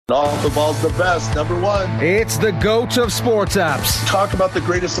Off the ball's the best, number one. It's the GOAT of sports apps. Talk about the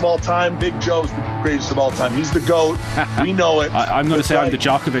greatest of all time. Big Joe's the greatest of all time. He's the GOAT. We know it. I'm going to say I'm the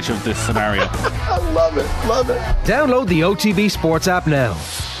Djokovic of this scenario. I love it. Love it. Download the OTB Sports app now.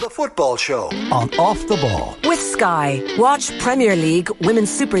 The Football Show on Off the Ball. With Sky. Watch Premier League,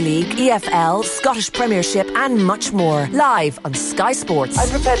 Women's Super League, EFL, Scottish Premiership and much more. Live on Sky Sports. I'm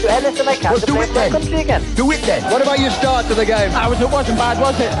prepared to do anything I can to play for my country again. Do it then. What about your start to the game? It wasn't bad,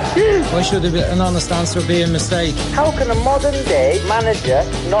 was it? Why should an honest answer be a mistake? How can a modern day manager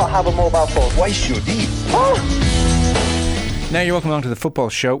not have a mobile phone? Why should he? Now you're welcome along to the Football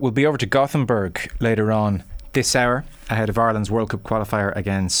Show. We'll be over to Gothenburg later on this hour ahead of Ireland's World Cup qualifier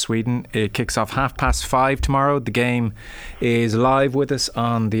against Sweden. It kicks off 5:30 tomorrow. The game is live with us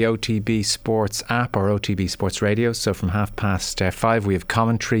on the OTB Sports app or OTB Sports Radio. So from 5:30 we have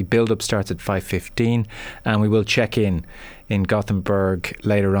commentary. Build-up starts at 5:15 and we will check in Gothenburg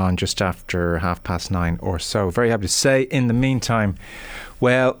later on just after 9:30 or so. Very happy to say in the meantime,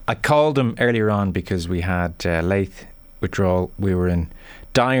 well, I called him earlier on because we had late withdrawal. We were in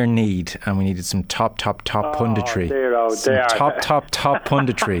dire need and we needed some top punditry. Top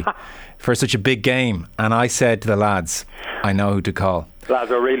punditry for such a big game. And I said to the lads, I know who to call.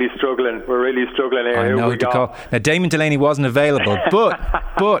 Lads, we're really struggling here. I know who to call. Now Damon Delaney wasn't available, but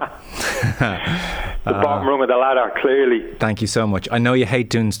the bottom rung of the ladder, clearly. Thank you so much. I know you hate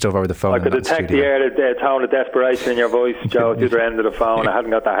doing stuff over the phone. I could detect the tone of desperation in your voice, Joe, at the other end of the phone. I hadn't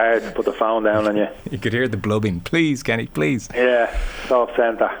got the heart to put the phone down on you. You could hear the blubbing. Please, Kenny, please. Yeah, soft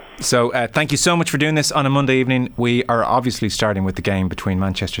centre. So thank you so much for doing this on a Monday evening. We are obviously starting with the game between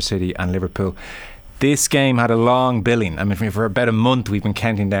Manchester City and Liverpool. This game had a long billing. I mean, for about a month we've been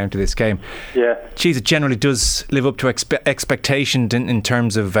counting down to this game. Yeah. Geez, it generally does live up to expectation in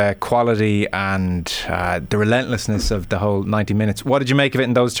terms of quality and the relentlessness of the whole 90 minutes. What did you make of it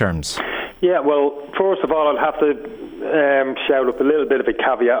in those terms? Yeah, well, first of all, I'd have to shout up a little bit of a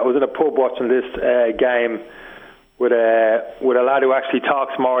caveat. I was in a pub watching this game with a lad who actually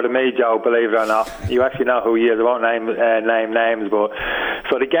talks more than me, Joe, believe it or not. You actually know who he is. I won't name names, but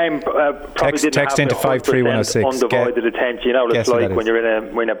so the game probably didn't have into 53106 undivided attention. You know what it's like when you're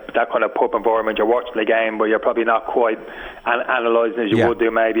in that kind of pub environment. You're watching the game, but you're probably not quite analysing as you would do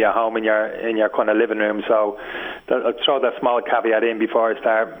maybe at home in your kind of living room. So I'll throw that small caveat in before I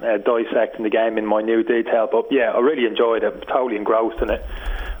start dissecting the game in minute detail. But yeah, I really enjoyed it. Totally engrossed in it.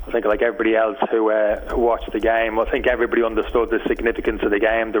 I think like everybody else who watched the game, I think everybody understood the significance of the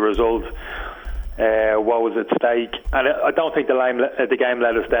game, the result, what was at stake. And I don't think the game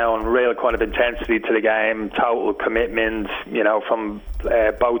let us down. Real kind of intensity to the game, total commitment, from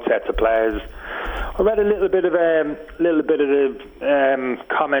both sets of players. I read a little bit of the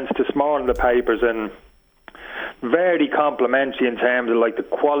comments this morning in the papers, and very complimentary in terms of like the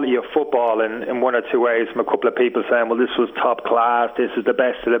quality of football in one or two ways, from a couple of people saying, well, this was top class, this is the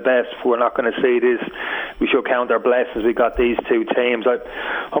best of the best, we're not going to see this, we should count our blessings, we got these two teams. I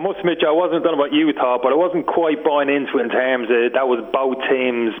must admit, Joe, I wasn't done what you thought, but I wasn't quite buying into it in terms of that was both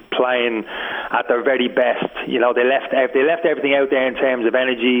teams playing at their very best. They left everything out there in terms of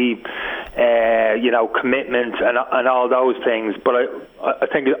energy, commitment and all those things. But I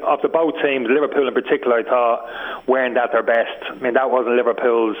think of the both teams, Liverpool in particular, I thought weren't at their best. I mean, that wasn't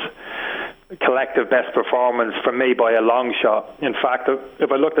Liverpool's collective best performance for me by a long shot. In fact,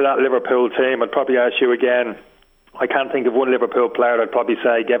 if I looked at that Liverpool team, I'd probably ask you again, I can't think of one Liverpool player I'd probably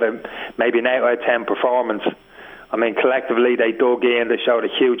say gave it maybe an 8 out of 10 performance. I mean, collectively they dug in, they showed a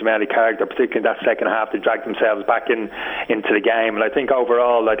huge amount of character, particularly in that second half. They dragged themselves back into the game, and I think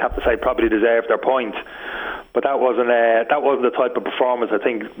overall I'd have to say probably deserved their point. But that wasn't the type of performance I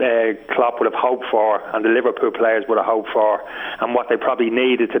think Klopp would have hoped for, and the Liverpool players would have hoped for, and what they probably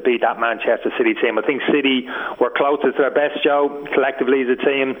needed to beat that Manchester City team. I think City were closest to their best, Joe, collectively as a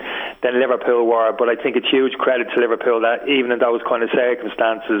team, than Liverpool were. But I think it's huge credit to Liverpool that even in those kind of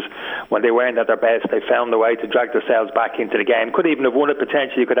circumstances, when they weren't at their best, they found a way to drag themselves back into the game. Could even have won it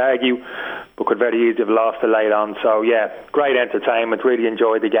potentially, you could argue, but could very easily have lost it late on. So yeah, great entertainment, really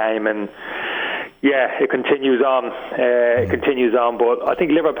enjoyed the game, and yeah, it continues on. But I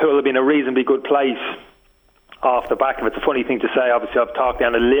think Liverpool have been a reasonably good place off the back of it. It's a funny thing to say. Obviously, I've talked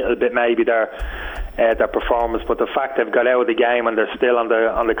down a little bit maybe their performance, but the fact they've got out of the game and they're still on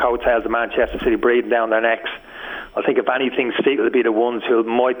the coattails of Manchester City breathing down their necks. I think if anything, City will be the ones who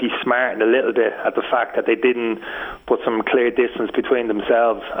might be smarting a little bit at the fact that they didn't put some clear distance between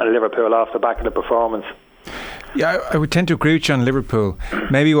themselves and Liverpool off the back of the performance. Yeah, I would tend to agree with you on Liverpool.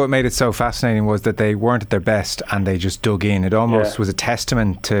 Maybe what made it so fascinating was that they weren't at their best and they just dug in. It almost was a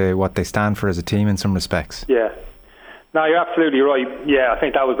testament to what they stand for as a team in some respects. Yeah, No, you're absolutely right. Yeah, I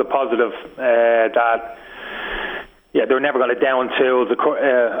think that was the positive, that they were never going to down tools, of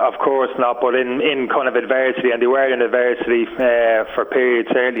course not, but in kind of adversity, and they were in adversity for periods,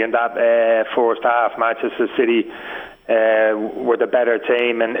 certainly in that first half. Manchester City were the better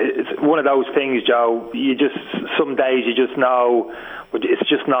team, and it's one of those things, Joe, some days you just know it's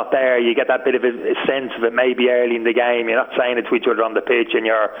just not there. You get that bit of a sense of it maybe early in the game. You're not saying it to each other on the pitch, and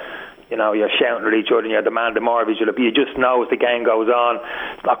you're shouting at each other and you're demanding more of each other, but you just know as the game goes on,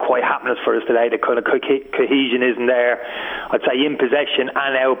 it's not quite happening for us today. The kind of cohesion isn't there. I'd say in possession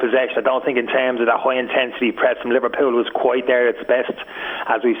and out of possession, I don't think in terms of that high intensity press from Liverpool was quite there at its best,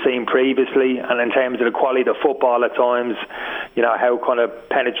 as we've seen previously. And in terms of the quality of football at times, how kind of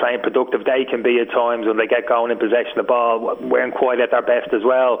penetrating, productive they can be at times when they get going in possession of the ball, weren't quite at their best as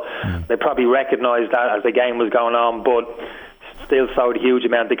well. They probably recognised that as the game was going on, but still showed a huge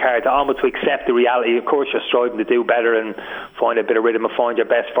amount of character, almost to accept the reality. Of course, you're striving to do better and find a bit of rhythm and find your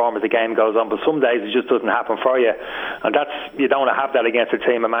best form as the game goes on, but some days it just doesn't happen for you, and you don't want to have that against a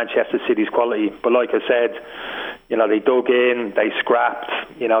team of Manchester City's quality. But like I said, they dug in, they scrapped,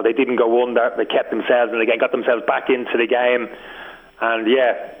 they didn't go under, they kept themselves in the game, got themselves back into the game. And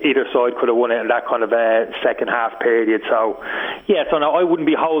either side could have won it in that kind of second half period. So no, I wouldn't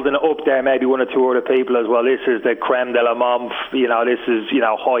be holding it up there. Maybe one or two other people as well. This is the creme de la momf. This is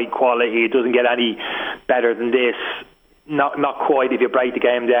high quality. It doesn't get any better than this. Not quite if you break the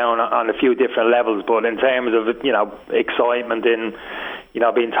game down on a few different levels. But in terms of excitement and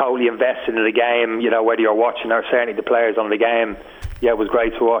being totally invested in the game, whether you're watching or certainly the players on the game, it was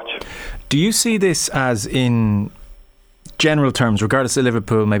great to watch. Do you see this as in general terms, regardless of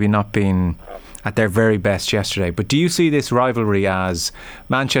Liverpool maybe not being at their very best yesterday, but do you see this rivalry as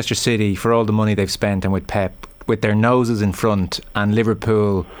Manchester City, for all the money they've spent and with Pep, with their noses in front, and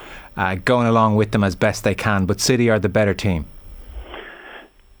Liverpool going along with them as best they can, but City are the better team?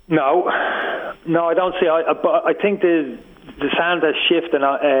 No, I don't see. I think the sand is shifting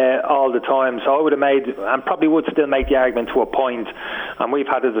all the time, so I would have made, and probably would still make the argument to a point, and we've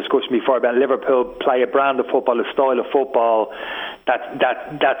had a discussion before about Liverpool play a brand of football, a style of football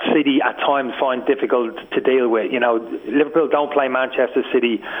that City at times find difficult to deal with. Liverpool don't play Manchester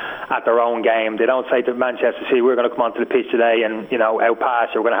City at their own game. They don't say to Manchester City, we're going to come onto the pitch today and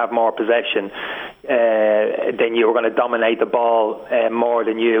outpass you, we're going to have more possession than you, we're going to dominate the ball more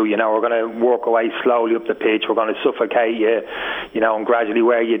than you, we're going to work away slowly up the pitch, we're going to suffocate you, and gradually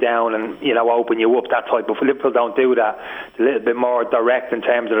wear you down and open you up, that type of. Liverpool don't do that. It's a little bit more direct in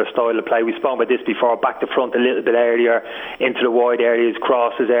terms of their style of play. We spoke about this before, back to front a little bit earlier, into the wide areas,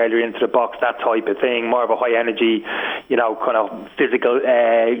 crosses earlier into the box, that type of thing, more of a high energy, kind of physical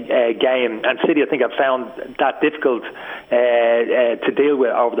game. And City, I think, have found that difficult to deal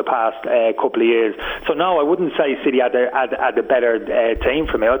with over the past couple of years. So no, I wouldn't say City had a better team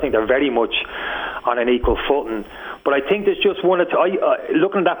for me. I think they're very much on an equal footing. But I think there's just one or two.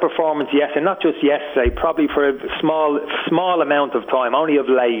 Looking at that performance yesterday, not just yesterday, probably for a small amount of time, only of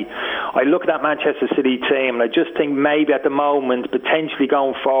late, I look at that Manchester City team and I just think maybe at the moment, potentially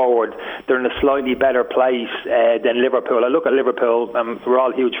going forward, they're in a slightly better place than Liverpool. I look at Liverpool, and we're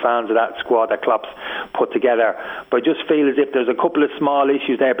all huge fans of that squad that Klopp's put together, but I just feel as if there's a couple of small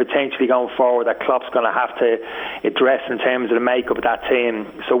issues there potentially going forward that Klopp's going to have to address in terms of the makeup of that team.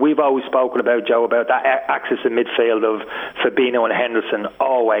 So we've always spoken about, Joe, about that axis in midfield of Fabinho and Henderson.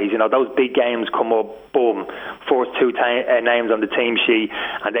 Always, those big games come up, boom, first two names on the team sheet,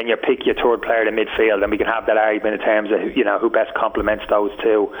 and then you pick your third player in midfield, and we can have that argument in terms of who best complements those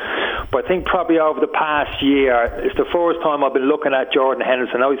two. But I think probably over the past year, it's the first time I've been looking at Jordan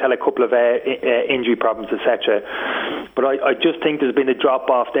Henderson. I always had a couple of injury problems, etc. But I just think there's been a drop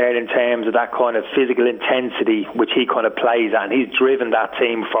off there in terms of that kind of physical intensity which he kind of plays at, and he's driven that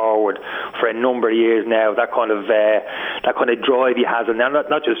team forward for a number of years now. That kind of drive he has, and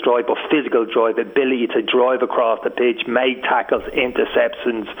not just drive but physical drive, ability to drive across the pitch, make tackles,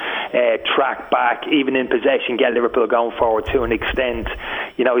 interceptions, track back, even in possession, get Liverpool going forward to an extent.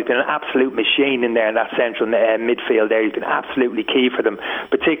 He's been an absolute machine in there in that central midfield there. He's been absolutely key for them,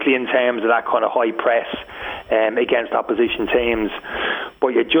 particularly in terms of that kind of high press against opposition teams. But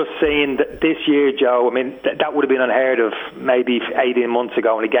you're just seeing that this year, Joe, I mean, that would have been unheard of maybe 18 months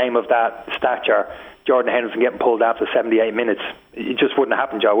ago in a game of that stature. Jordan Henderson getting pulled after 78 minutes. It just wouldn't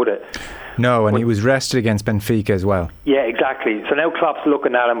happen, Joe, would it? No, and he was rested against Benfica as well. Yeah, exactly. So now Klopp's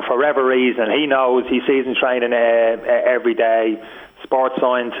looking at him for whatever reason. He knows, he sees him training every day, sports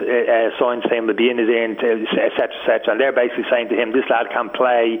science saying will be in his end, etc. And they're basically saying to him, this lad can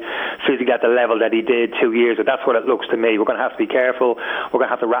play physically at the level that he did 2 years ago. That's what it looks to me. We're going to have to be careful. We're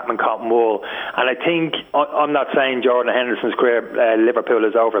going to have to wrap him in cotton wool. And I think, I'm not saying Jordan Henderson's career Liverpool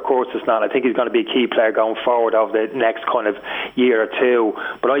is over. Of course it's not. I think he's going to be a key player going forward over the next kind of year or two.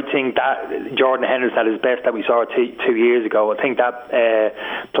 But I think that Jordan Henderson at his best that we saw 2 years ago, I think that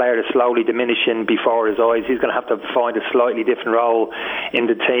player is slowly diminishing before his eyes. He's going to have to find a slightly different role in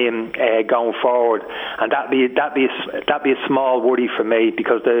the team going forward, and that'd be a small worry for me,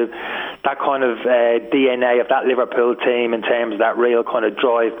 because that kind of DNA of that Liverpool team in terms of that real kind of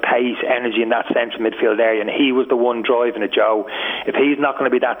drive, pace, energy in that central midfield area, and he was the one driving it, Joe. If he's not going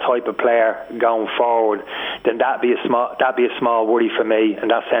to be that type of player going forward, then that'd be a small worry for me in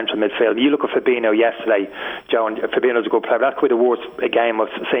that central midfield. You look at Fabinho yesterday, Joe, and Fabinho's a good player. That's quite the worst game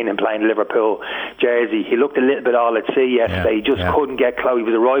I've seen him playing Liverpool jersey. He looked a little bit all at sea yesterday. He just couldn't get close. He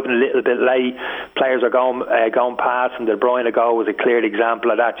was arriving a little bit late. Players are going past him. De Bruyne goal was a clear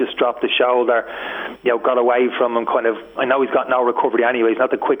example of that. Just dropped the shoulder, got away from him. Kind of. I know he's got no recovery anyway. He's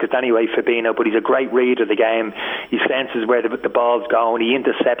not the quickest anyway, Fabinho, but he's a great reader of the game. He senses where the ball's going. He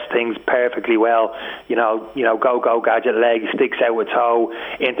intercepts things perfectly well. Go gadget leg, sticks out with toe,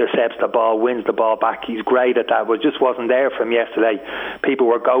 intercepts the ball, wins the ball back. He's great at that. But just wasn't there for him yesterday. People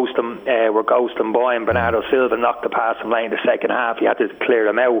were ghosting by him. Bernardo Silva knocked the pass from late in the second half. He had to clear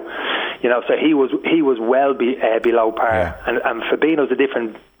him out. So he was well below par. And Fabinho's a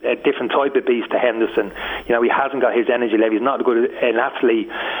different type of beast to Henderson. He hasn't got his energy level. He's not as good an athlete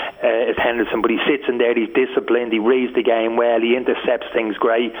as Henderson, but he sits in there, he's disciplined, he reads the game well, he intercepts things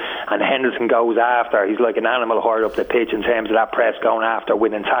great, and Henderson goes after. He's like an animal hard up the pitch in terms of that press, going after,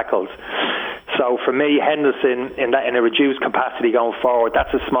 winning tackles. So for me, Henderson in a reduced capacity going forward,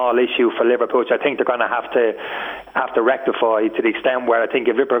 that's a small issue for Liverpool, which I think they're going to have to rectify, to the extent where I think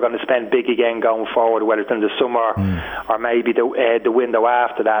if Liverpool are going to spend big again going forward, whether it's in the summer or maybe the window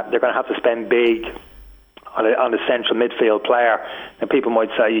after that, they're going to have to spend big on the central midfield player. And people might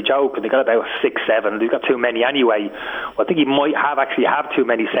say, you joke, they got about 6-7, they've got too many anyway. Well, I think he might have too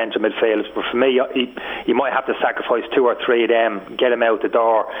many central midfielders, but for me, he might have to sacrifice 2 or 3 of them, get him out the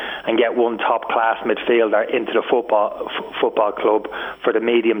door, and get one top class midfielder into the football club for the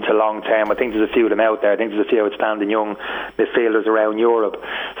medium to long term. I think there's a few of them out there. I think there's a few outstanding young midfielders around Europe.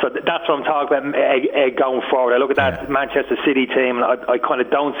 So that's what I'm talking about going forward. I look at that Manchester City team, and I kind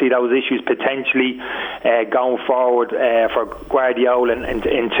of don't see those issues potentially going forward for Guardiola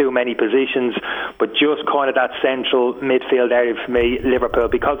in too many positions, but just kind of that central midfield area for me, Liverpool,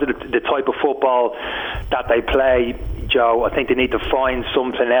 because of the type of football that they play, Joe, I think they need to find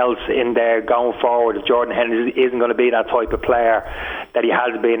something else in there going forward. If Jordan Henderson isn't going to be that type of player that he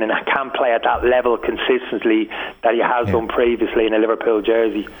has been and can't play at that level consistently that he has done previously in a Liverpool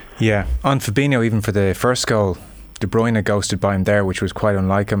jersey. Yeah, on Fabinho, even for the first goal, De Bruyne ghosted by him there, which was quite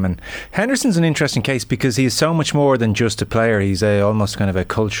unlike him. And Henderson's an interesting case because he is so much more than just a player. He's almost kind of a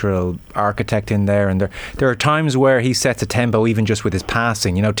cultural architect in there. And there are times where he sets a tempo, even just with his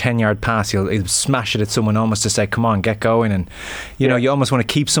passing. 10-yard pass, he'll smash it at someone almost to say, come on, get going. And you almost want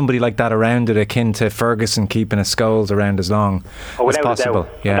to keep somebody like that around it, akin to Ferguson keeping his Scholes around as long as possible.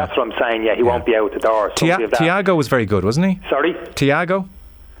 Yeah, that's what I'm saying. He won't be out the door. Thiago was very good, wasn't he? Sorry? Thiago?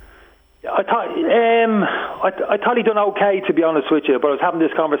 I thought he'd done okay, to be honest with you, but I was having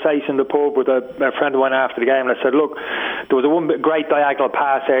this conversation in the pub with a friend of mine after the game, and I said, look, there was one great diagonal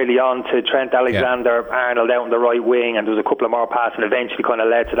pass early on to Trent Alexander-Arnold out on the right wing, and there was a couple of more passes, and eventually kind of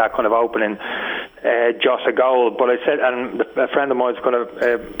led to that kind of opening just a goal. But I said, and a friend of mine's going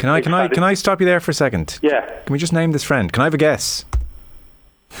to Can I stop you there for a second? Yeah. Can we just name this friend? Can I have a guess?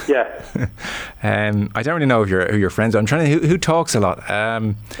 Yeah. I don't really know who your friends are. I'm trying to who talks a lot.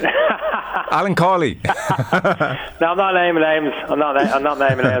 Alan Cawley. No, I'm not naming names. I'm not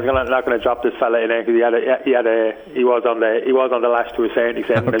naming names. I'm not going to drop this fella in there because he was on the lash to a certain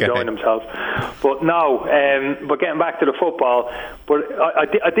extent and enjoying himself. But no, but getting back to the football. But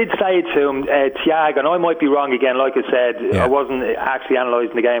I did say to him, Thiago, and I might be wrong again. Like I said, I wasn't actually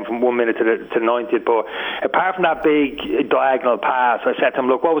analysing the game from 1 minute to the 90th. But apart from that big diagonal pass, I said to him,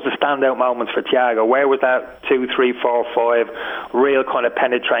 look, what was the standout moments for Thiago? Where was that 2, 3, 4, 5 real kind of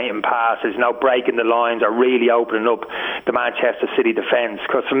penetrating passes? Breaking the lines or really opening up the Manchester City defence.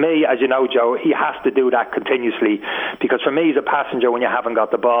 Because for me, as you know, Joe, he has to do that continuously. Because for me, as a passenger, when you haven't got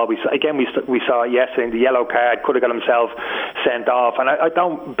the ball, we saw it yesterday in the yellow card, could have got himself sent off. And I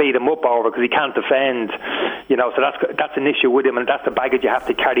don't beat him up over because he can't defend. So that's an issue with him, and that's the baggage you have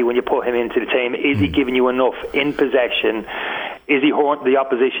to carry when you put him into the team. Is he giving you enough in possession? Is he hurting the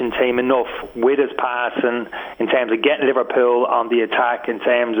opposition team enough with his passing in terms of getting Liverpool on the attack, in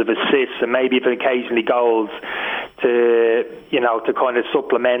terms of assists and maybe even occasionally goals to kind of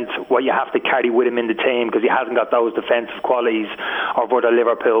supplement what you have to carry with him in the team, because he hasn't got those defensive qualities of other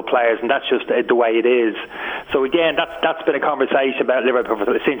Liverpool players, and that's just the way it is. So again, that's been a conversation about Liverpool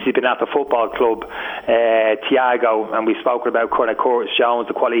since he's been at the football club. Thiago, and we've spoken about kind of Curtis Jones,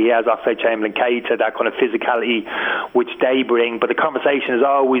 the quality he has off Chamberlain, Keita, that kind of physicality which they bring. But the conversation has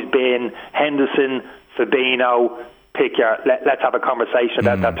always been Henderson, Fabinho. Let's have a conversation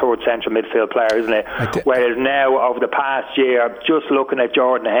about that third central midfield player, isn't it? Whereas now, over the past year, just looking at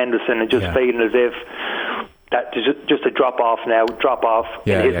Jordan Henderson and just feeling as if that just a drop off in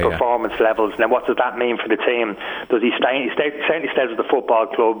his performance levels. Now, what does that mean for the team? Does he certainly stays at the football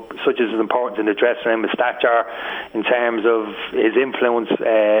club, such as his importance in the dressing room, his stature, in terms of his influence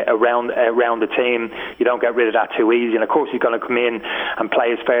around the team? You don't get rid of that too easy. And of course, he's going to come in and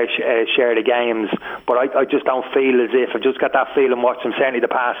play his fair share of the games. But I just don't feel as if, I've just got that feeling watching him certainly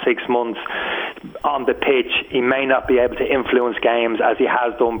the past 6 months on the pitch, he may not be able to influence games as he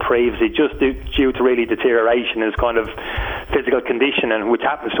has done previously, just due to really deterioration in his kind of physical conditioning, which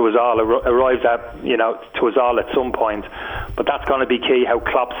happens to us all, arrives at to us all at some point. But that's going to be key, how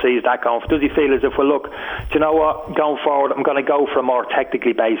Klopp sees that going. Does he feel as if, well, look, do you know what, going forward I'm going to go for a more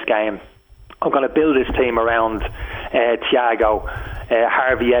technically based game. I'm going to build this team around Thiago,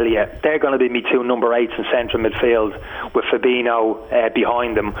 Harvey Elliott. They're going to be me two number 8s in central midfield with Fabinho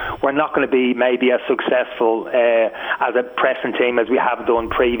behind them. We're not going to be maybe as successful as a pressing team as we have done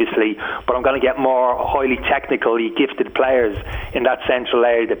previously, but I'm going to get more highly technically gifted players in that central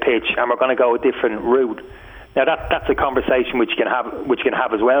area of the pitch, and we're going to go a different route. Now that's a conversation which you can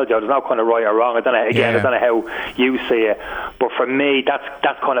have as well, Joe. There's no kind of right or wrong. I don't know how you see it, but for me,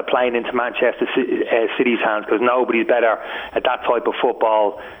 that's kind of playing into Manchester City's hands, because nobody's better at that type of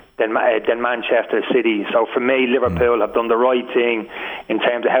football than Manchester City. So for me, Liverpool have done the right thing in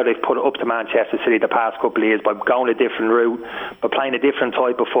terms of how they've put it up to Manchester City the past couple of years, by going a different route, by playing a different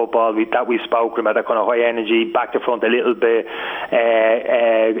type of football that we've spoken about, that kind of high energy, back to front a little bit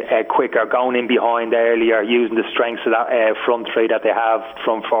quicker, going in behind earlier, using the strengths of that front three that they have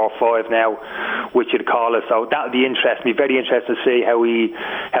from 4-5 now, which you'd call it. So that'll be interesting. Be very interesting to see how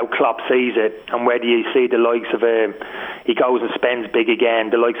Klopp sees it, and whether you see the likes of he goes and spends big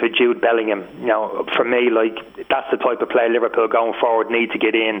again, the likes of Jude Bellingham. For me, that's the type of player Liverpool going forward need to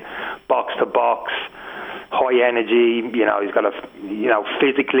get in, box to box, high energy. He's got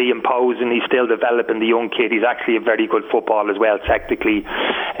physically imposing. He's still developing, the young kid. He's actually a very good footballer as well, technically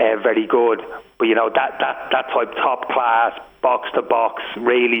very good. But that type, top class, box to box,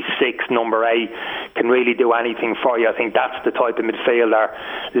 really 6, number 8, can really do anything for you. I think that's the type of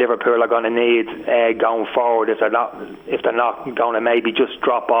midfielder Liverpool are going to need going forward, if they're not going to maybe just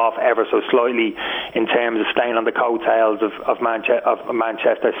drop off ever so slightly in terms of staying on the coattails of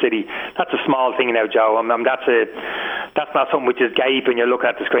Manchester City. That's a small thing now, Joe. That's not something which is gaping. You're looking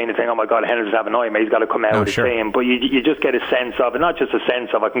at the screen and saying, oh my God, Henderson's having a nightmare, he's got to come out of the team. But you just get a sense of it, not just a sense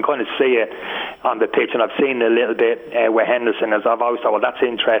of, I can kind of see it on the pitch, and I've seen a little bit where Henderson, as I've always thought, well, that's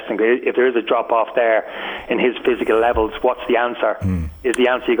interesting. If there is a drop off there in his physical levels, what's the answer? Is the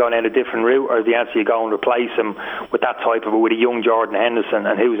answer you going down a different route, or is the answer you go and replace him with that type of, with a young Jordan Henderson,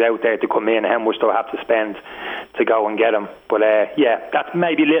 and who's out there to come in, how much do I have to spend to go and get him? But that's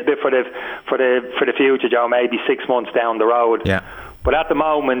maybe a little bit for the future, Joe, maybe 6 months down the road. But at the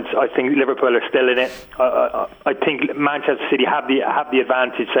moment, I think Liverpool are still in it. I think Manchester City have the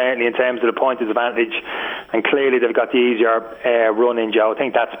advantage, certainly in terms of the points advantage, and clearly they've got the easier run in, Joe. I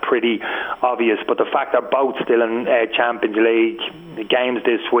think that's pretty obvious. But the fact they're both still in Champions League, the games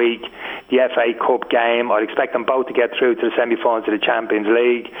this week, the FA Cup game, I'd expect them both to get through to the semi-finals of the Champions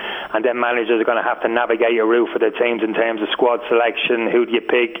League, and then managers are going to have to navigate a route for their teams in terms of squad selection, who do you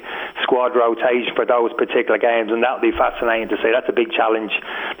pick, squad rotation for those particular games, and that'll be fascinating to see. That's a big challenge.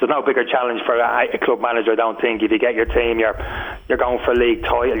 There's no bigger challenge for a club manager, I don't think. If you get your team, you're going for a league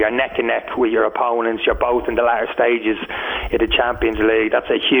title, you're neck and neck with your opponents, you're both in the latter stages in the Champions League.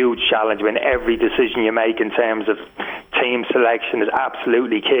 That's a huge challenge when every decision you make in terms of team selection is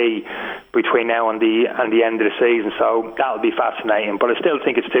absolutely key between now and the end of the season. So that'll be fascinating, but I still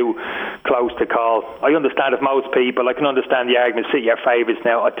think it's too close to call. I understand if most people, I can understand the argument, City are favourites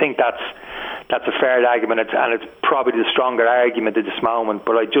now. I think that's a fair argument, and it's probably the stronger argument at this moment.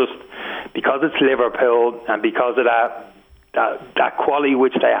 But because it's Liverpool, and because of that quality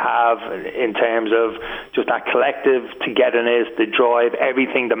which they have in terms of just that collective togetherness, the drive,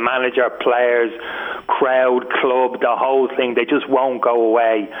 everything, the manager, players, crowd, club, the whole thing, they just won't go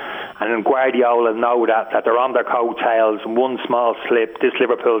away. and Guardiola know that they're on their coattails. One small slip, this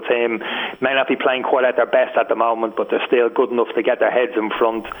Liverpool team may not be playing quite at their best at the moment, but they're still good enough to get their heads in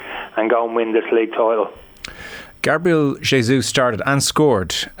front and go and win this league title. Gabriel Jesus started and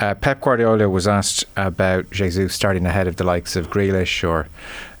scored. Pep Guardiola was asked about Jesus starting ahead of the likes of Grealish or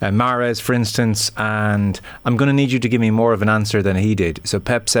Mahrez, for instance, and I'm going to need you to give me more of an answer than he did. So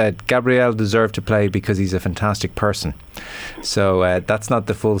Pep said Gabriel deserved to play because he's a fantastic person. So that's not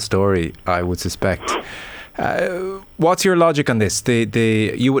the full story, I would suspect. What's your logic on this?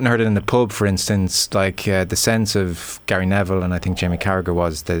 You wouldn't have heard it in the pub, for instance, like the sense of Gary Neville and I think Jamie Carragher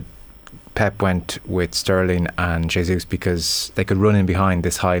was that Pep went with Sterling and Jesus because they could run in behind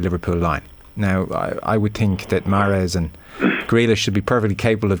this high Liverpool line. Now, I would think that Mahrez and Grealish should be perfectly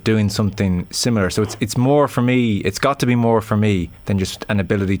capable of doing something similar. So it's more for me, it's got to be more for me than just an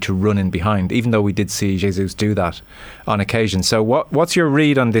ability to run in behind, even though we did see Jesus do that on occasion. So what's your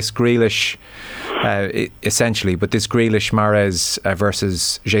read on this Grealish, essentially, but this Grealish, Mahrez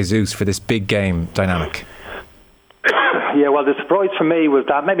versus Jesus for this big game dynamic? Yeah, well, the surprise for me was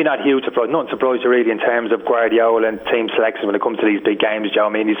that, maybe not huge surprise, not surprised really in terms of Guardiola and team selection when it comes to these big games, Joe. I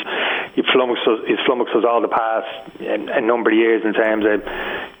mean, he's flummoxed us all the past a number of years in terms of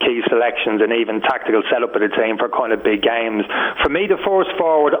key selections and even tactical setup of the team for kind of big games. For me, the first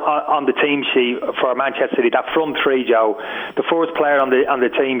forward on the team sheet for Manchester City, that front three, Joe, the first player on the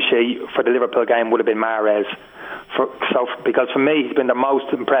team sheet for the Liverpool game would have been Mahrez. Because for me, he's been the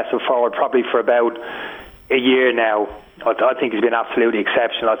most impressive forward probably for about a year now. I think he's been absolutely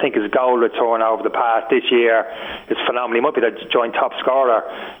exceptional. I think his goal return over the past this year is phenomenal. He might be the joint top scorer,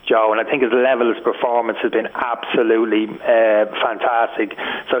 Joe, and I think his level of performance has been absolutely fantastic.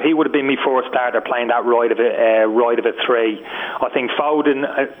 So he would have been my first starter playing that right of a three. I think Foden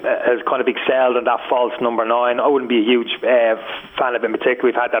has kind of excelled in that false number 9. I wouldn't be a huge fan of him in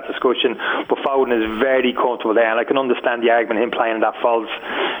particular. We've had that discussion, but Foden is very comfortable there, and I can understand the argument him playing in that false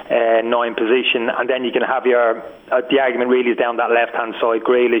 9 position. And then you can have the argument really is down that left hand side,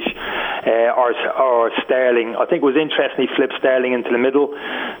 Grealish or Sterling. I think it was interesting he flipped Sterling into the middle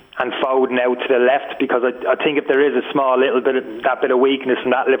and Foden out to the left, because I think if there is a small little bit of that bit of weakness in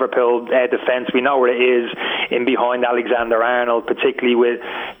that Liverpool defence, we know where it is in behind Alexander-Arnold, particularly with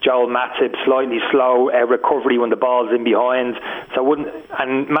Joel Matip, slightly slow recovery when the ball's in behind.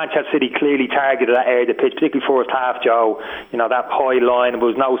 And Manchester City clearly targeted that area of the pitch, particularly first half, Joe. You know, that high line. It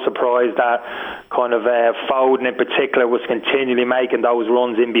was no surprise that kind of Foden in particular was continually making those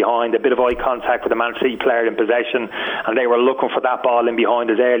runs in behind, a bit of eye contact with the Man City player in possession, and they were looking for that ball in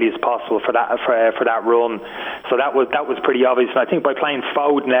behind as early as possible for that run. So that was pretty obvious. And I think by playing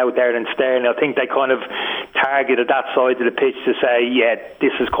Foden out there and Sterling, I think they kind of targeted that side of the pitch to say, yeah,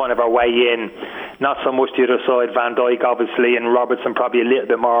 this is kind of our way in. Not so much the other side. Van Dijk obviously and Robertson probably a little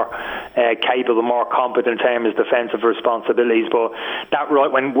bit more capable, more competent in terms of defensive responsibilities. But that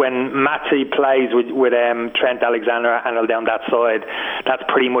right when Matty plays with Trent Alexander-Arnold down that side, that's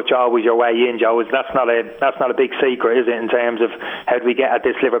pretty much always your way in, Joe. That's not a big secret, is it, in terms of how do we get at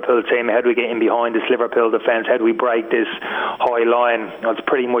this Liverpool team, how do we get in behind this Liverpool defence, how do we break this high line? It's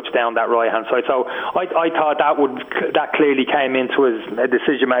pretty much down that right hand side. So I thought that clearly came into his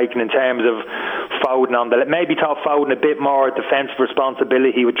decision making in terms of Foden on the maybe thought Foden a bit more defensive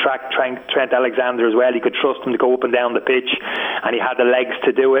responsibility. He would track Trent Alexander as well. He could trust him to go up and down the pitch, and he had the legs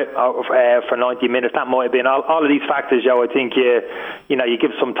to do it for 90 minutes. That might have been all of these factors, Joe. I think you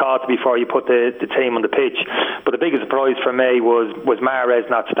give some thought before you put the team on the pitch. But the biggest surprise for me was Mahrez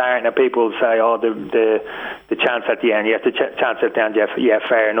not starting. Now people say, the chance at the end. Yes, the chance at the end. Yeah,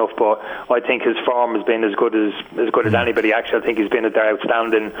 fair enough. But I think his form has been as good as anybody. Actually, I think he's been their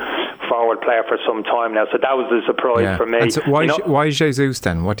outstanding forward player for some time now. So that was the surprise for me. And so why Jesus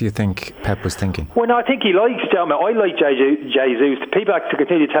then? What do you think Pep was thinking? Well, no, I think he likes. I like Jesus. People like to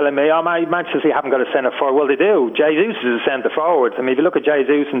continue telling me, Manchester City haven't got a centre forward. Well, they do. Jesus is a centre forward. I mean, if you look at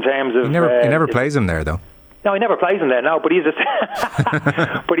Jesus in terms of, he never plays him there though. No, he never plays him there. No, but he is a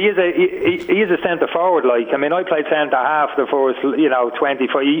centre forward. Like, I mean, I played centre half the first 20.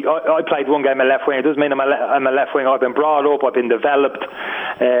 I played one game at left wing. It doesn't mean I'm a left wing. I've been brought up. I've been developed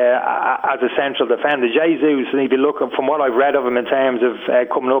as a central defender. Jesus, and if you look from what I've read of him in terms of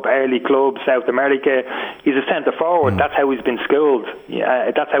coming up early clubs, South America, he's a centre forward. That's how he's been schooled.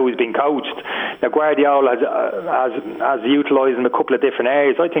 That's how he's been coached. Now Guardiola has utilised him a couple of different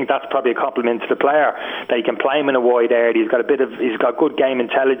areas. I think that's probably a compliment to the player. They can can play him in a wide area. He's got good game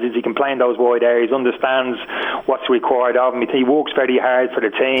intelligence. He can play in those wide areas. Understands what's required of him. He works very hard for the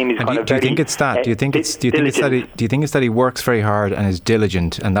team. He's do you think it's that? Do you think it's that he works very hard and is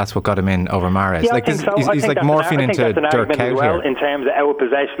diligent, and that's what got him in over Mahrez? Yeah, I think so. He's like morphing into Dirk Kuyt here. In terms of out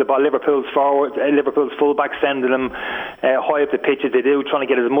possession of the ball, Liverpool's forward, Liverpool's fullback sending them high up the pitch as they do, trying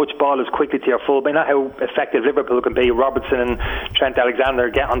to get as much ball as quickly to your fullback. Not how effective Liverpool can be. Robertson and Trent Alexander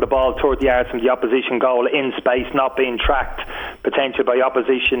get on the ball 30 yards from the opposition goal in space, not being tracked potentially by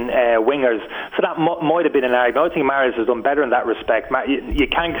opposition wingers. So that might have been an argument. I think Mahrez has done better in that respect. You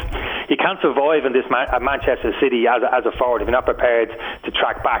can't survive in this at Manchester City as a forward if you're not prepared to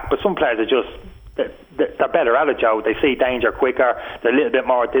track back. But some players are just they're better at it, Joe. They see danger quicker. They're a little bit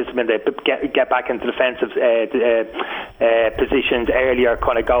more disciplined. They get back into defensive positions earlier,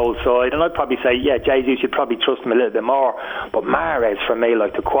 kind of goal side. And I'd probably say, yeah, Jesus, should probably trust him a little bit more. But Mahrez, for me,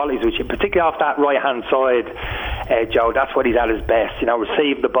 like the qualities, which particularly off that right hand side, Joe, that's what he's at his best. You know,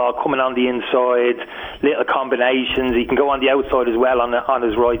 receive the ball, coming on the inside, little combinations. He can go on the outside as well on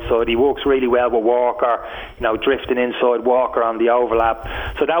his right side. He works really well with Walker. You know, drifting inside, Walker on the overlap.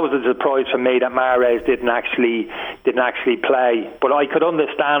 So that was a surprise for me that Mahrez didn't actually play. But I could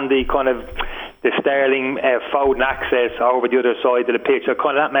understand the kind of the Sterling Foden access over the other side of the pitch. So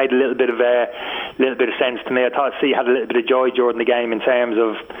kind of that made a little bit of sense to me. I thought he had a little bit of joy during the game in terms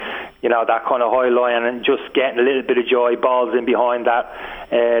of, you know, that kind of high line and just getting a little bit of joy. Balls in behind that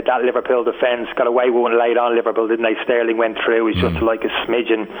Liverpool defence. Got away with one late on Liverpool, didn't they? Sterling went through. It was just like a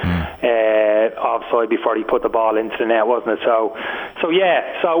smidgen offside before he put the ball into the net, wasn't it? So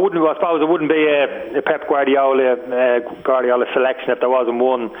yeah. So I suppose it wouldn't be a Pep Guardiola selection if there wasn't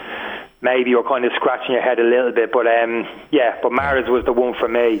one. Maybe you're kind of scratching your head a little bit, but but Mahrez was the one for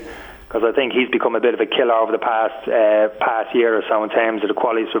me, because I think he's become a bit of a killer over the past year or so in terms of the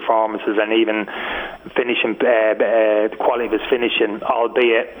quality of his performances and even finishing, the quality of his finishing,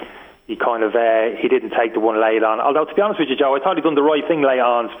 albeit he kind of he didn't take the one late on. Although, to be honest with you, Joe, I thought he'd done the right thing late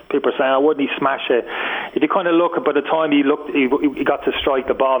on. People are saying, oh, wouldn't he smash it? If you kind of look, by the time he got to strike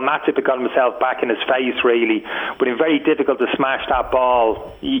the ball, Matip had got himself back in his face, really. But it's very difficult to smash that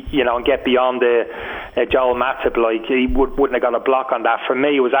ball, you know, and get beyond the Joel Matip. Like, he wouldn't have got a block on that. For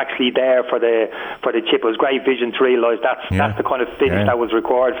me, it was actually there for the chip. It was great vision to realise that's the kind of finish that was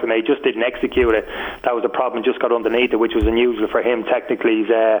required for me. Just didn't execute it. That was the problem. Just got underneath it, which was unusual for him. Technically,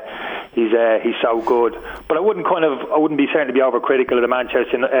 he's so good. But I wouldn't be certainly be overcritical of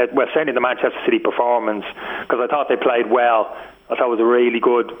the certainly the Manchester City performance, because I thought they played well. I thought it was a really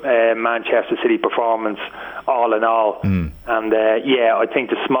good Manchester City performance, all in all. And I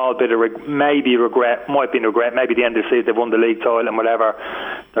think the small bit of might be regret. Maybe the end of the season they've won the league title and whatever.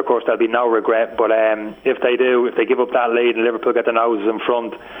 Of course, there'll be no regret. But if they give up that lead and Liverpool get their noses in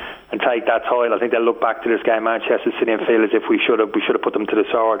front and take that title, I think they'll look back to this game, Manchester City, and feel as if we should have put them to the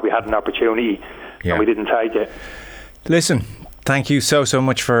sword. We had an opportunity and we didn't take it. Listen, thank you so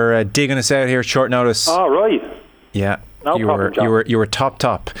much for digging us out here at short notice. All right. Yeah. No problem, John. You were top.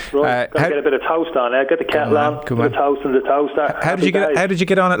 Right, get a bit of toast on there. Get the kettle on. The toast and the toaster. How did you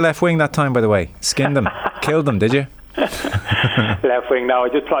get on at left wing that time, by the way? Skinned them, killed them, did you? Left wing. No, I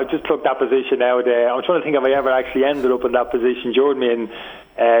just took that position out there. I'm trying to think if I ever actually ended up in that position. Jordan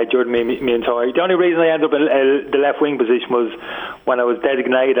me entire. The only reason I ended up in the left wing position was when I was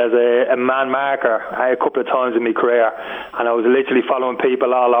designated as a man marker a couple of times in my career, and I was literally following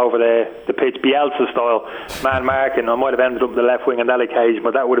people all over the pitch, Bielsa style man marking. I might have ended up in the left wing on that occasion,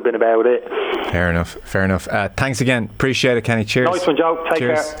 but that would have been about it. Fair enough. Thanks again. Appreciate it, Kenny. Cheers. Nice one, Joe. Take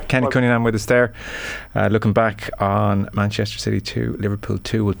care. Kenny Cunningham with us there. Looking back on Manchester City 2, Liverpool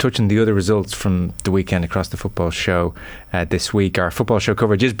 2. We'll touch on the other results from the weekend across the football show this week. Our football show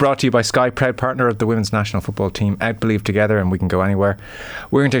coverage is brought to you by Sky, proud partner of the women's national football team. Outbelieve together and we can go anywhere.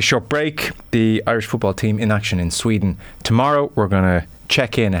 We're going to take a short break. The Irish football team in action in Sweden tomorrow. We're going to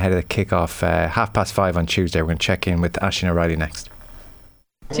check in ahead of the kick-off 5:30 on Tuesday. We're going to check in with Aisling O'Reilly next.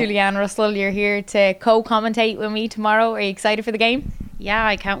 Julianne Russell, you're here to co-commentate with me tomorrow. Are you excited for the game? Yeah,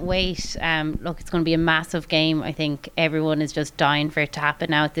 I can't wait. Look, it's going to be a massive game. I think everyone is just dying for it to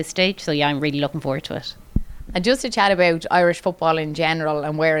happen now at this stage. So yeah, I'm really looking forward to it. And just to chat about Irish football in general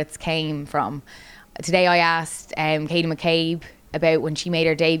and where it's came from. Today I asked Katie McCabe about when she made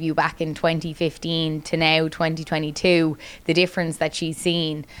her debut back in 2015 to now 2022, the difference that she's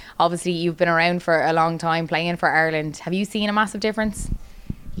seen. Obviously, you've been around for a long time playing for Ireland. Have you seen a massive difference?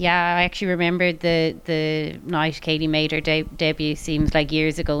 Yeah, I actually remember the night Katie made her debut. Seems like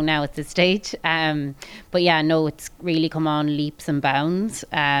years ago now at this stage. But yeah, no, it's really come on leaps and bounds.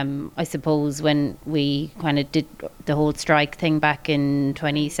 I suppose when we kind of did the whole strike thing back in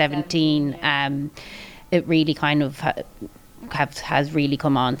 2017, it really kind of has really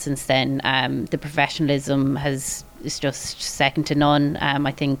come on since then. The professionalism is just second to none.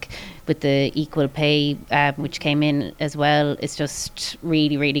 I think with the equal pay, which came in as well, it's just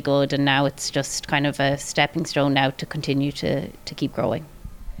really, really good. And now it's just kind of a stepping stone now to continue to keep growing.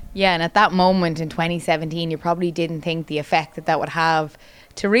 Yeah, and at that moment in 2017, you probably didn't think the effect that would have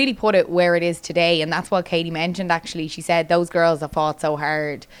to really put it where it is today. And that's what Katie mentioned, actually. She said those girls have fought so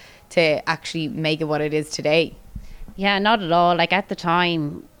hard to actually make it what it is today. Yeah, not at all. Like at the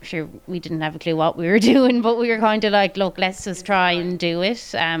time, sure, we didn't have a clue what we were doing, but we were kind of like, look, let's just try and do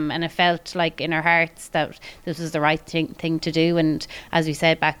it. And it felt like in our hearts that this was the right thing to do. And as we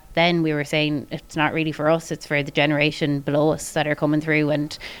said back then, we were saying it's not really for us, it's for the generation below us that are coming through.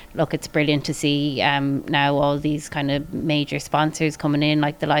 And look, it's brilliant to see now all these kind of major sponsors coming in,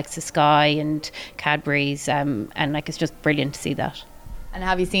 like the likes of Sky and Cadbury's. And like, it's just brilliant to see that. And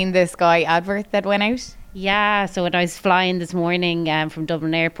have you seen the Sky advert that went out? Yeah, so when I was flying this morning from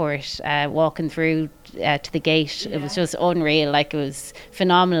Dublin Airport, walking through to the gate, it was just unreal. Like, it was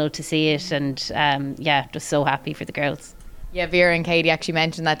phenomenal to see it, and just so happy for the girls. Yeah, Vera and Katie actually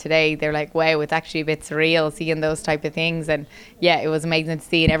mentioned that today. They're like, wow, it's actually a bit surreal seeing those type of things. And yeah, it was amazing to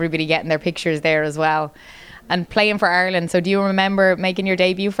see, and everybody getting their pictures there as well. And playing for Ireland. So do you remember making your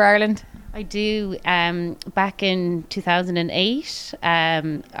debut for Ireland? I do. Back in 2008,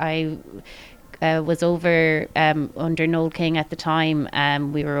 I was over under Noel King at the time.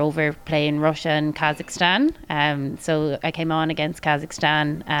 We were over playing Russia and Kazakhstan. So I came on against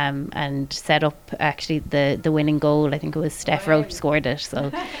Kazakhstan and set up actually the winning goal. I think it was Steph Roach scored it.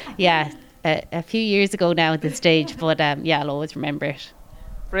 So yeah, a few years ago now at this stage, but I'll always remember it.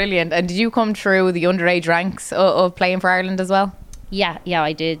 Brilliant. And did you come through the underage ranks of playing for Ireland as well? Yeah,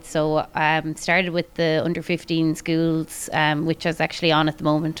 I did. So started with the under-15 schools, which is actually on at the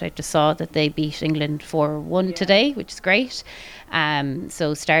moment. I just saw that they beat England 4-1 today, which is great.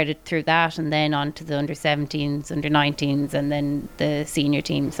 So started through that, and then on to the under-17s, under-19s, and then the senior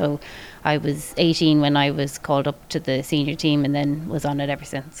team. So I was 18 when I was called up to the senior team, and then was on it ever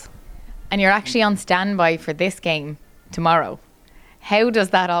since. And you're actually on standby for this game tomorrow. How does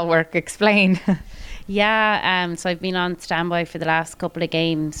that all work? Explain. Yeah, so I've been on standby for the last couple of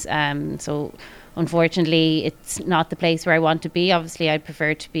games. So unfortunately, it's not the place where I want to be. Obviously, I'd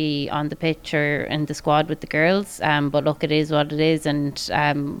prefer to be on the pitch or in the squad with the girls. But look, it is what it is, and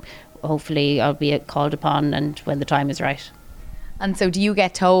hopefully I'll be called upon and when the time is right. And so do you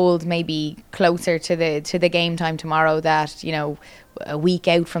get told maybe closer to the game time tomorrow that, you know, a week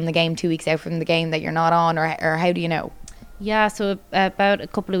out from the game, 2 weeks out from the game, that you're not on, or how do you know? Yeah, so about a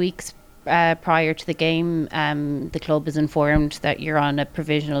couple of weeks prior to the game, the club is informed that you're on a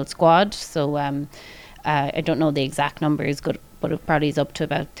provisional squad. So I don't know the exact numbers, but it probably is up to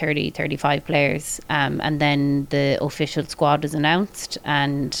about 30, 35 players. And then the official squad is announced,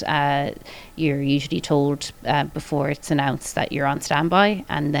 and you're usually told before it's announced that you're on standby.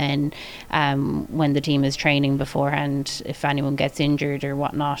 And then when the team is training beforehand, if anyone gets injured or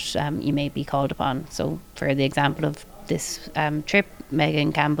whatnot, you may be called upon. So for the example of this trip,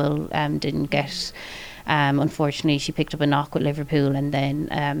 Megan Campbell didn't get, unfortunately she picked up a knock with Liverpool, and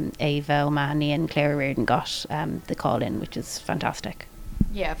then Ava O'Mahony and Claire Reardon got the call in, which is fantastic.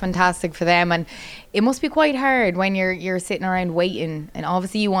 Yeah, fantastic for them. And it must be quite hard when you're sitting around waiting, and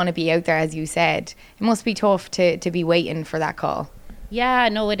obviously you want to be out there, as you said. It must be tough to be waiting for that call. Yeah,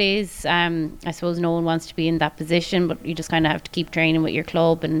 no, it is. I suppose no one wants to be in that position, but you just kind of have to keep training with your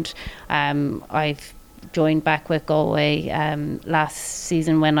club. And I've joined back with Galway last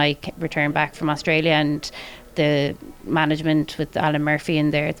season when I returned back from Australia, and the management with Alan Murphy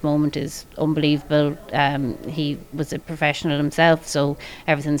in there at the moment is unbelievable. He was a professional himself, so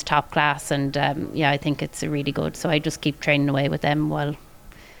everything's top class, and I think it's really good. So I just keep training away with them while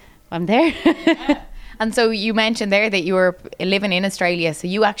I'm there. And so you mentioned there that you were living in Australia, so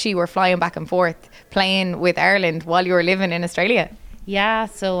you actually were flying back and forth playing with Ireland while you were living in Australia. Yeah,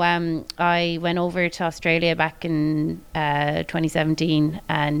 so I went over to Australia back in 2017,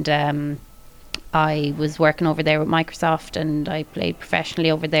 and I was working over there with Microsoft, and I played professionally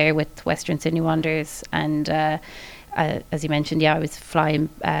over there with Western Sydney Wanderers. And as you mentioned, I was flying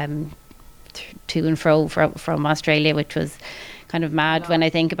to and fro from Australia, which was kind of mad when I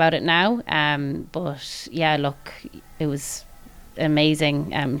think about it now. But yeah, look, it was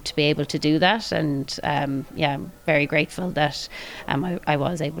amazing to be able to do that, and I'm very grateful that I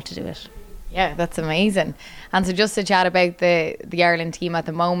was able to do it. Yeah, that's amazing. And so just to chat about the Ireland team at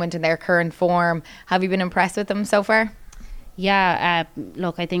the moment and their current form, have you been impressed with them so far? Yeah,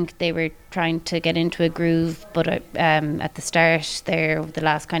 look, I think they were trying to get into a groove, but at the start there, over the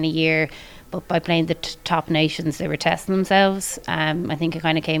last kind of year, but by playing the top nations, they were testing themselves. I think it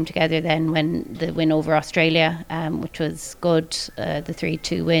kind of came together then when the win over Australia, which was good, the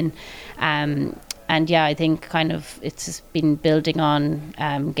 3-2 win. And yeah, I think kind of it's just been building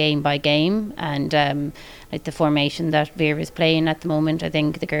on game by game, and like the formation that Vera is playing at the moment, I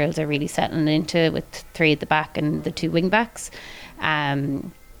think the girls are really settling into it with 3 at the back and the 2 wing backs.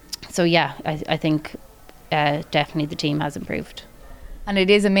 So yeah, I think definitely the team has improved. And it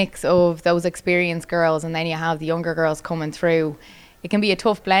is a mix of those experienced girls, and then you have the younger girls coming through. It can be a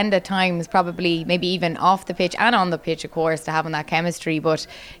tough blend at times, probably maybe even off the pitch and on the pitch, of course, to having that chemistry. But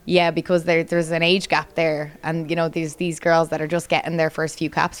yeah, because there's an age gap there, and you know, there's these girls that are just getting their first few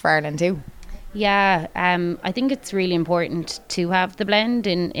caps for Ireland too. Yeah, I think it's really important to have the blend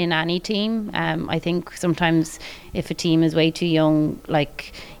in any team. I think sometimes if a team is way too young,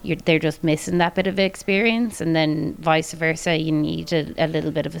 like they're just missing that bit of experience, and then vice versa, you need a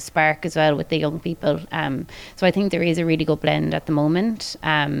little bit of a spark as well with the young people. So I think there is a really good blend at the moment,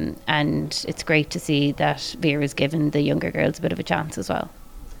 and it's great to see that Vera's given the younger girls a bit of a chance as well.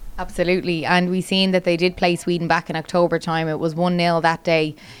 Absolutely, and we seen that they did play Sweden back in October time. It was 1-0 that day.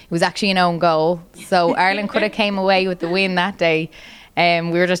 It was actually an own goal, so Ireland could have came away with the win that day.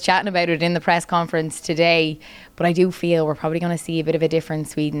 We were just chatting about it in the press conference today, but I do feel we're probably going to see a bit of a different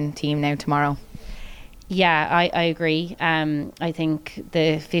Sweden team now tomorrow. Yeah, I agree. I think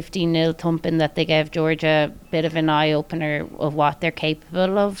the 15-0 thumping that they gave Georgia, a bit of an eye-opener of what they're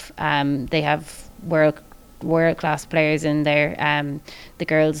capable of. They have world-class players in there. The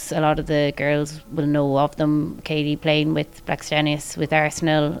girls, a lot of the girls will know of them. Katie playing with Blackstenius with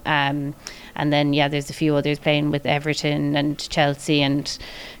Arsenal, and then yeah, there's a few others playing with Everton and Chelsea and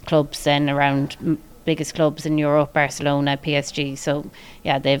clubs then around biggest clubs in Europe, Barcelona, PSG. So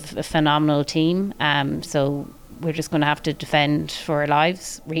yeah, they've a phenomenal team. So we're just going to have to defend for our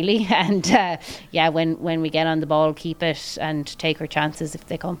lives, really. And yeah, when we get on the ball, keep it and take our chances if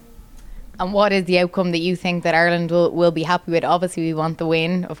they come. And what is the outcome that you think that Ireland will be happy with? Obviously, we want the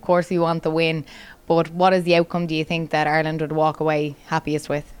win. Of course, we want the win. But what is the outcome, do you think, that Ireland would walk away happiest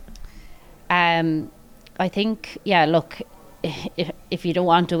with? I think, yeah, look, if you don't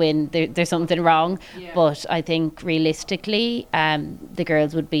want to win, there's something wrong. Yeah. But I think realistically, the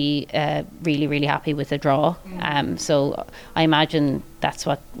girls would be really, really happy with a draw. So I imagine that's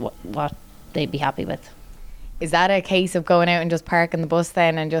what they'd be happy with. Is that a case of going out and just parking the bus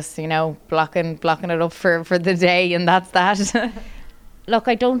then and just, you know, blocking it up for the day, and that's that? Look,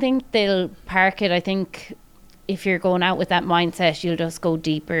 I don't think they'll park it. I think if you're going out with that mindset, you'll just go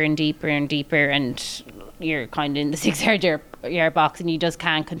deeper and deeper and deeper, and you're kind of in the 6-yard box, and you just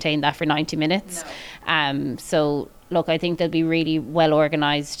can't contain that for 90 minutes. No. So, look, I think they'll be really well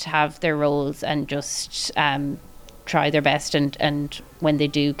organised, have their roles, and just try their best, and when they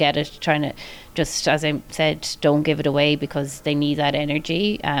do get it, trying to just, as I said, don't give it away, because they need that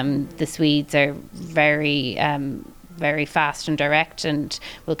energy. The Swedes are very very fast and direct and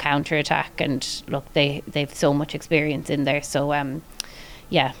will counter-attack, and look, they've so much experience in there. So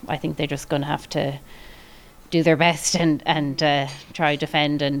yeah, I think they're just going to have to do their best and try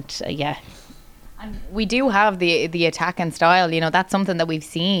defend, and yeah. And we do have the attacking style, you know, that's something that we've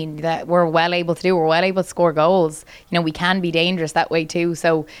seen that we're well able to do. We're well able to score goals. You know, we can be dangerous that way too.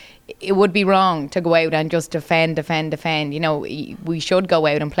 So it would be wrong to go out and just defend. You know, we should go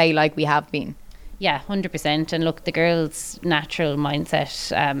out and play like we have been. Yeah, 100%. And look, the girls' natural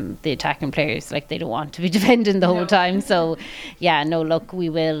mindset, the attacking players, like, they don't want to be defending the whole time. So yeah, no, look, we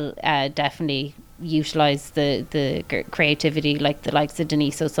will definitely utilise the creativity, like the likes of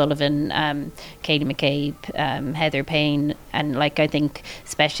Denise O'Sullivan, Katie McCabe, Heather Payne, and like, I think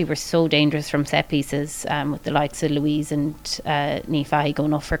especially we're so dangerous from set pieces, with the likes of Louise and Nifahi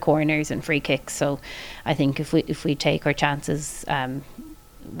going off for corners and free kicks. So I think if we take our chances,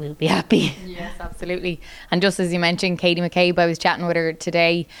 we'll be happy. Yes, absolutely. And just as you mentioned, Katie McCabe, I was chatting with her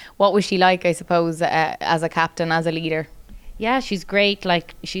today. What was she like, I suppose, as a captain, as a leader? Yeah, she's great.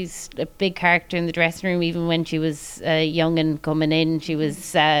 Like, she's a big character in the dressing room. Even when she was young and coming in, she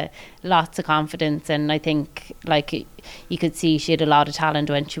was lots of confidence, and I think, like, you could see she had a lot of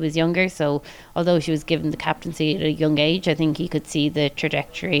talent when she was younger. So although she was given the captaincy at a young age, I think you could see the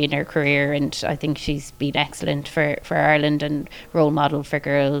trajectory in her career, and I think she's been excellent for Ireland and role model for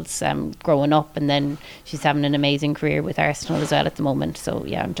girls growing up, and then she's having an amazing career with Arsenal as well at the moment. So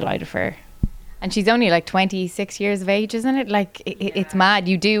yeah, I'm delighted for her. And she's only like 26 years of age, isn't it? Like, it's mad.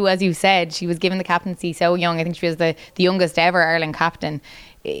 You do, as you said, she was given the captaincy so young. I think she was the youngest ever Ireland captain.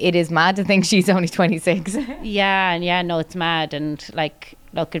 It is mad to think she's only 26. Yeah, no, it's mad. And like,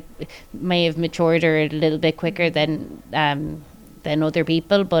 look, it may have matured her a little bit quicker than than other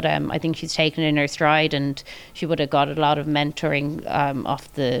people, but I think she's taken it in her stride, and she would have got a lot of mentoring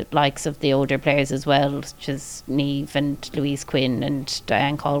off the likes of the older players as well, such as Niamh and Louise Quinn and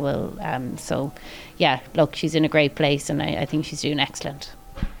Diane Caldwell. So yeah, look, she's in a great place, and I think she's doing excellent.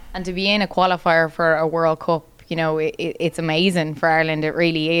 And to be in a qualifier for a World Cup, you know, it's amazing for Ireland. It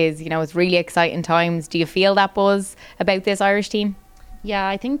really is. You know, it's really exciting times. Do you feel that buzz about this Irish team? Yeah,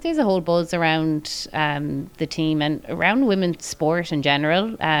 I think there's a whole buzz around the team and around women's sport in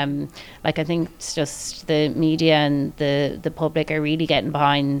general. Like, I think it's just the media and the public are really getting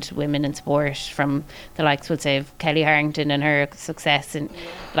behind women in sport, from the likes, would say, of Kelly Harrington and her success. And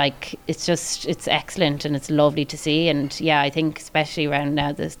like, it's excellent and it's lovely to see. And yeah, I think especially around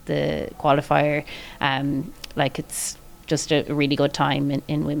now the qualifier, like, it's just a really good time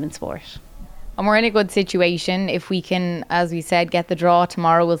in women's sport. And we're in a good situation. If we can, as we said, get the draw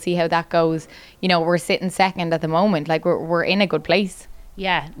tomorrow, we'll see how that goes. You know, we're sitting second at the moment. Like, we're in a good place.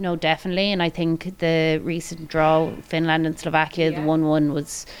 Yeah, no, definitely. And I think the recent draw, Finland and Slovakia, the 1-1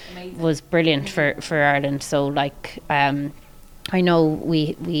 was brilliant for Ireland. So, like, I know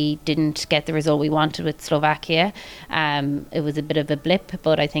we didn't get the result we wanted with Slovakia. It was a bit of a blip,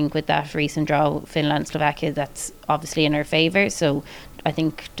 but I think with that recent draw, Finland, Slovakia, that's obviously in our favour. So I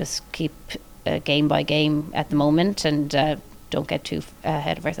think just keep game by game at the moment, and don't get too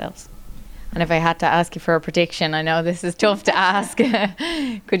ahead of ourselves. And if I had to ask you for a prediction, I know this is tough to ask.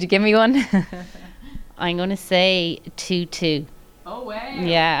 Could you give me one? I'm going to say 2-2. Oh wow!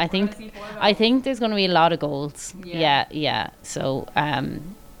 Yeah, I think there's going to be a lot of goals. Yeah. So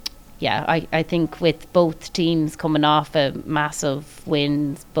I think with both teams coming off a massive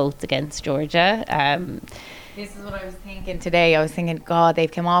wins, both against Georgia. This is what I was thinking today. I was thinking, God,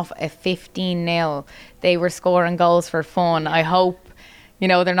 they've come off a 15-0. They were scoring goals for fun. I hope, you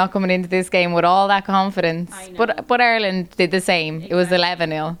know, they're not coming into this game with all that confidence. But Ireland did the same. Exactly. It was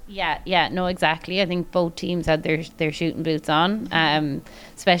 11-0. Yeah, no, exactly. I think both teams had their shooting boots on,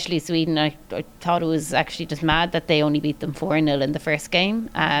 especially Sweden. I thought it was actually just mad that they only beat them 4-0 in the first game.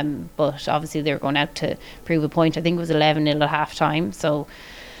 But obviously they were going out to prove a point. I think it was 11-0 at half-time. So,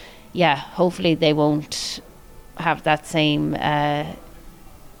 yeah, hopefully they won't have that same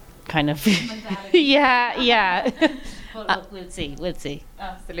kind of yeah but look, we'll see.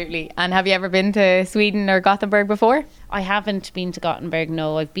 Absolutely. And have you ever been to Sweden or Gothenburg before? I haven't been to Gothenburg,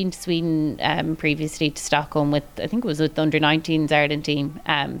 no. I've been to Sweden previously, to Stockholm with, I think it was with the under-19s Ireland team.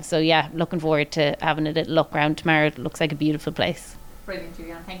 So yeah, looking forward to having a little look around tomorrow. It looks like a beautiful place. Brilliant,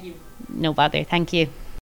 Julianne, thank you. No bother, thank you.